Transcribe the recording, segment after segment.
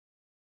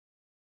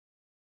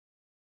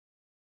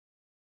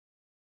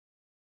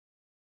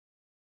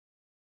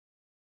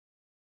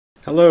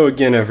Hello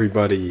again,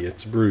 everybody.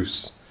 It's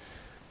Bruce.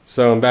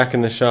 So I'm back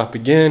in the shop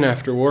again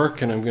after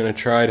work, and I'm going to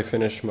try to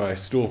finish my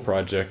stool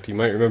project. You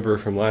might remember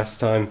from last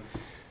time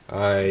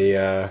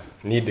I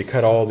need to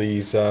cut all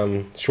these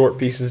short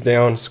pieces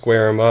down,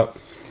 square them up,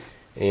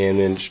 and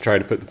then just try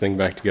to put the thing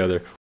back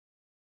together.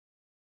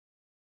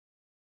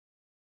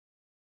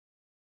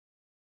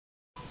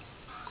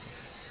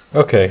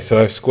 Okay, so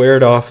I've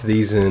squared off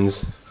these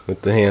ends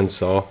with the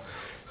handsaw,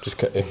 just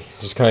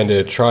kind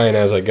of trying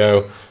as I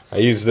go. I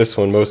use this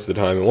one most of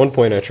the time. At one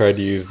point I tried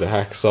to use the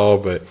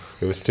hacksaw, but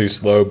it was too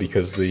slow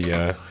because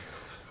the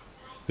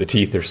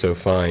teeth are so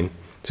fine.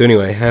 So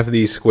anyway, I have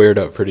these squared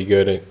up pretty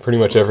good. Pretty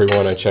much every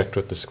one I checked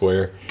with the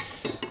square.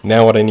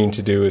 Now what I need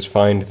to do is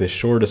find the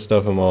shortest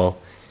of them all,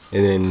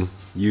 and then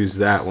use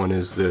that one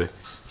as the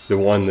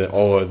one that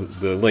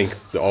the length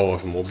that all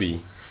of them will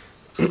be.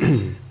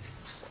 And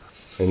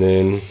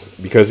then,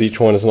 because each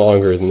one is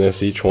longer than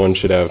this, each one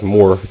should have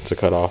more to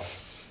cut off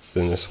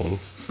than this one.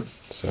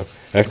 So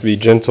I have to be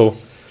gentle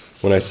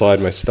when I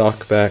slide my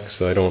stock back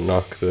so I don't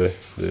knock the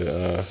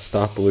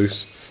stop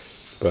loose.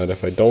 But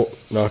if I don't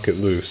knock it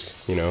loose,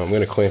 I'm going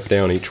to clamp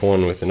down each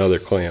one with another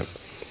clamp.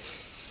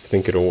 I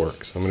think it'll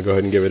work, so I'm going to go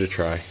ahead and give it a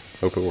try.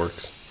 Hope it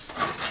works.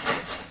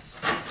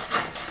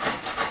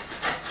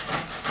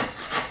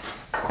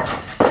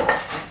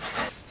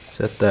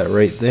 Set that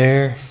right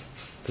there.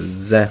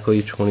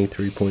 Exactly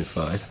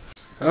 23.5.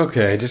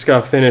 Okay, I just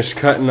got finished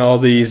cutting all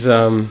these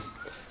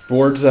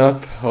boards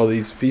up, all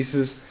these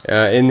pieces.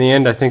 In the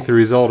end, I think the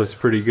result is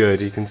pretty good.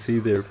 You can see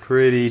they're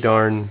pretty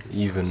darn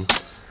even.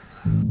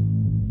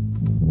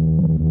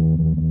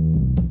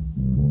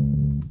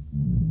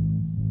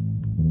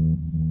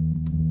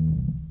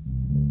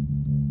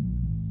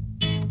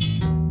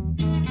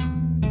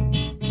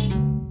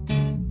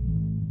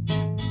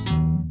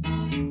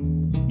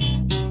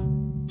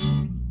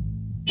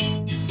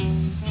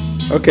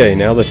 Okay,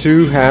 now the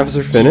two halves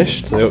are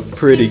finished. They look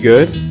pretty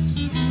good.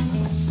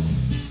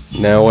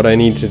 Now what I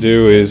need to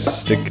do is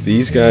stick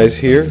these guys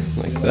here,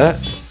 like that.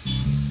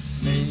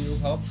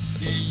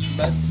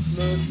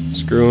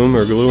 Screw them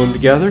or glue them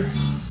together.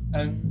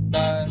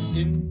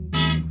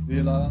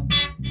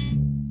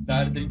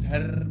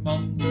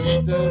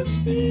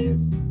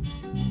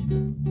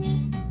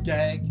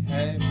 Kijk,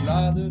 hij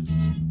bladert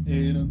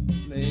in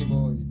een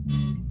Playboy.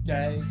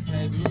 Kijk,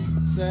 hij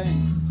doet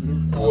zijn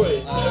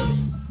broek uit.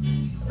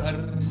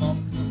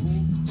 Herman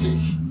hoeft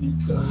zich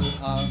niet te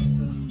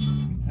haasten.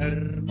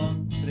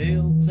 Herman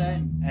streelt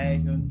zijn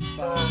eigen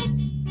spaart.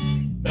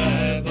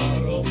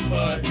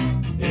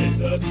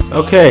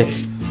 Okay,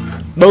 it's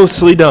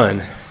mostly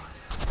done.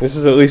 This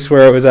is at least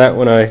where I was at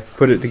when I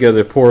put it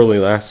together poorly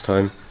last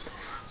time.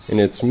 And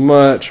it's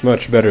much,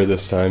 much better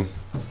this time.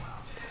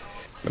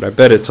 But I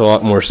bet it's a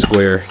lot more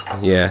square.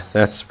 Yeah,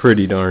 that's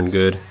pretty darn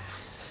good.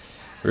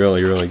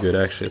 Really, really good.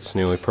 Actually, it's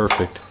nearly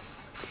perfect.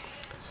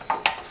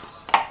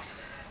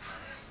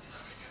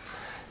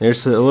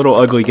 There's a little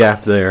ugly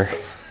gap there.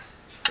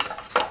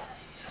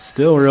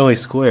 Still really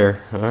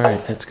square.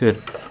 Alright, that's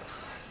good.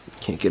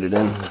 Can't get it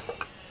in.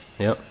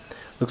 Yep,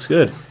 looks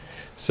good.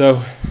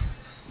 So,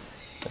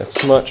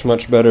 that's much,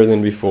 much better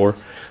than before.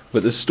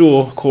 But the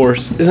stool, of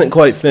course, isn't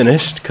quite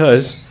finished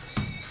because,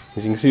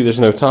 as you can see, there's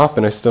no top,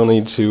 and I still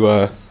need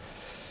to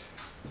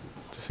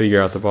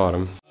figure out the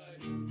bottom.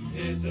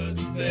 Is het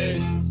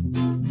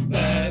feest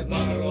bij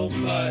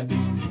waarom wij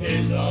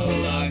is al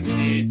lang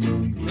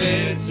niet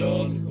meer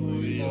zo'n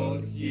goeie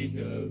orgie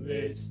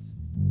geweest.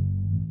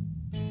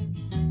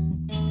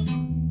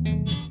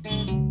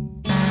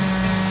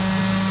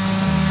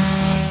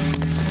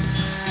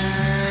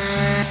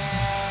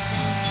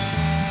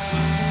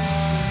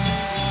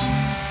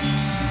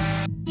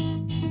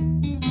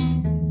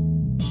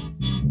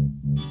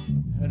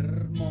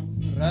 Herman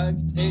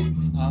ruikt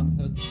eens aan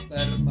het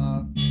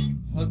sperma.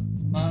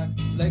 Het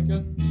maakt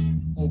vlekken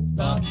op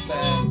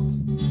tapijt.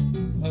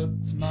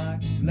 Het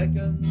maakt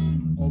vlekken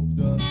op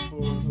de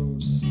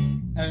foto's.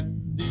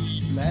 En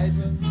die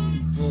blijven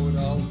voor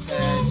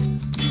altijd.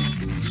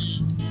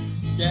 Zie,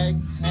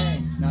 kijkt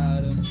hij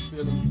naar een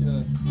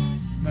filmpje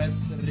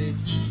met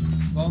regie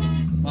van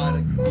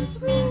Mark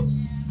Dutroux.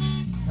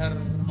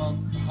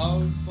 Herman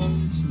houdt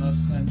van snot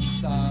en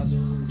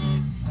zadel.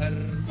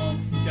 Herman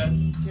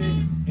kent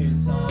geen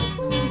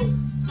eetaboe.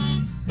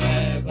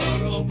 Bij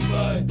waarom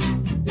wij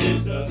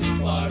is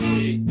het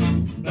party.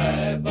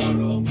 Bij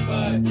waarom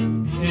wij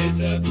is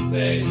het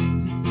feest.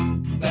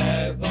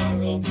 Bij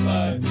waarom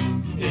wij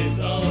is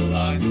al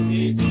lang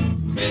niet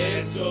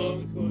meer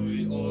zo'n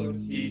goeie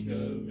orgie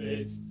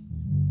geweest.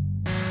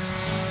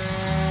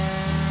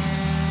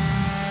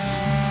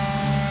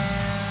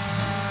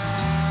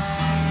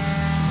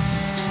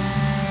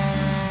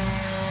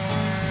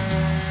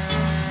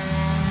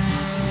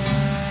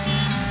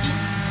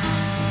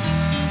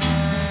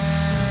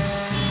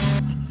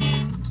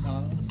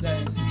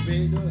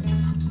 Tweede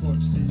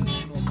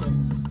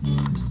portiesnoppen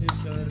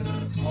is er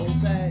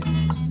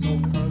altijd nog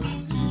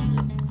een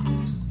bier.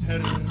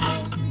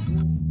 Herman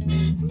hoeft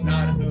niet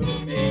naar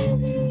de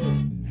medisch.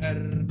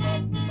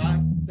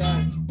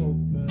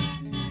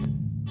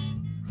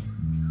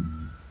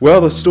 Well,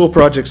 the stool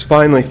project's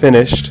finally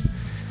finished.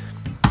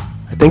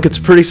 I think it's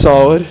pretty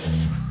solid.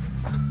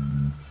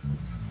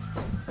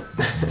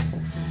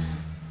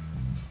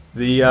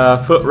 The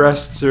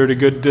footrests are at a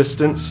good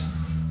distance,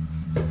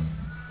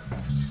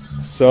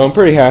 so I'm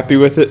pretty happy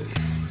with it.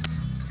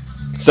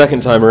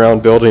 Second time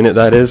around building it,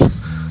 that is.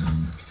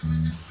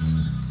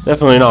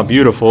 Definitely not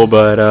beautiful,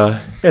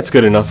 but it's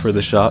good enough for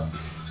the shop.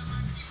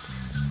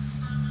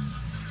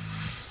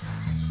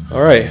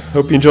 Alright,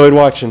 hope you enjoyed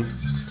watching.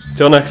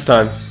 Till next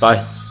time,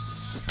 bye.